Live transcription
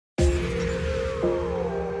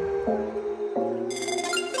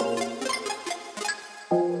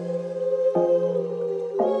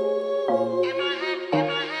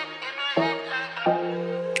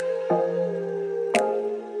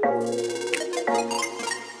Why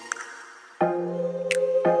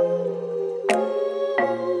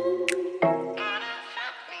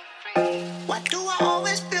do I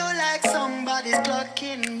always feel like somebody's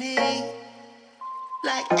blocking me?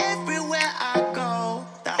 Like everywhere I go,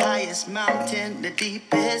 the highest mountain, the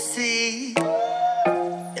deepest sea.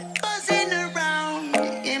 They're buzzing around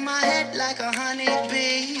in my head like a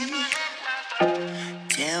honeybee.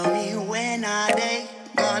 Tell me when are they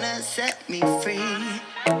gonna set me free?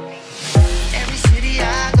 Every city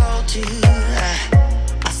I go to,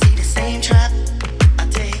 I see the same trap. I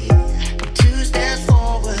take 2 steps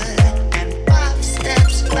forward and 5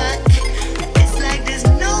 steps back. It's like there's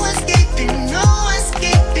no escaping, no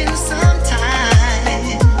escaping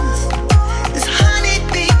sometimes. This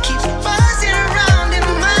honeybee keeps buzzing around in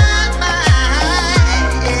my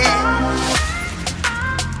mind, yeah.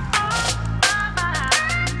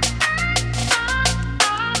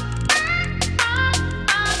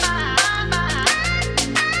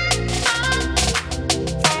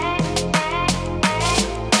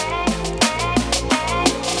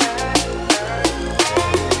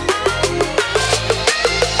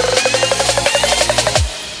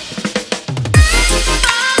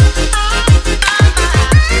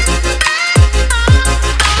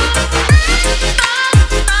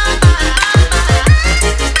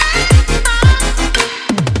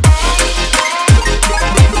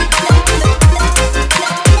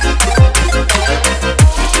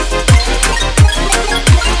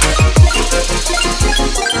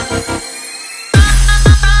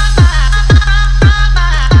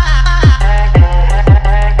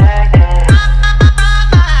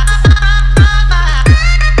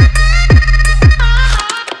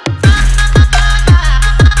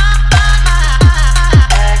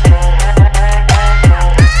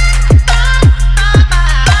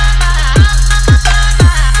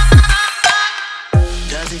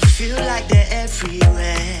 Does it feel like they're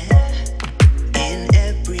everywhere? In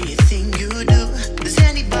everything you do, does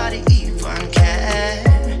anybody even care?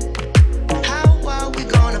 How are we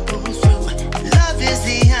gonna pull through? Love is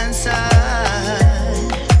the answer.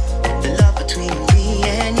 The love between me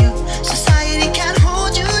and you. Society can't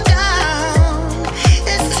hold you down.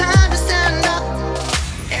 It's time to stand up.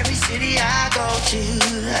 Every city I go to,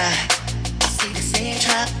 I see the same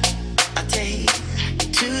trap. I take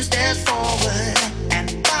 2 steps forward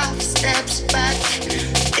and 5 steps back.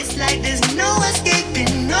 It's like there's no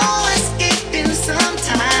escaping, no escaping sometimes.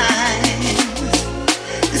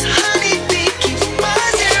 This honeybee keeps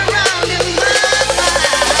buzzing around in my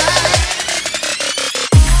mind.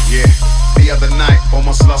 Yeah, the other night,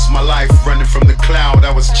 almost lost my life. Running from the cloud,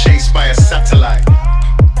 I was chased by a satellite.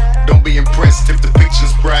 Don't be impressed if the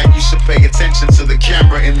picture's bright. You should pay attention to the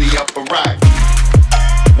camera in the upper right.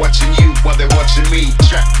 Watching you while they're watching me.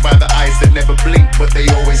 Trapped by the eyes that never blink, but they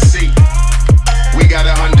always see. We got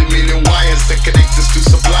 100 million wires that connect us to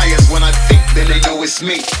suppliers. When I think, then they know it's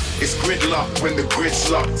me. It's gridlock when the grid's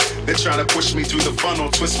locked. They're trying to push me through the funnel,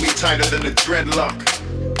 twist me tighter than a dreadlock.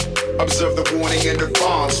 Observe the warning in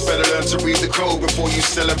advance. Better learn to read the code before you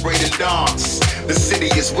celebrate and dance. The city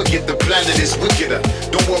is wicked, the planet is wickeder.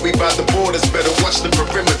 Don't worry about the borders, better watch the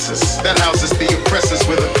perimeters. That houses the oppressors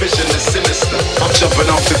with a vision that's sinister. I'm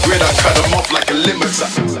jumping off the grid, I cut them off like a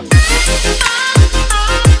limiter.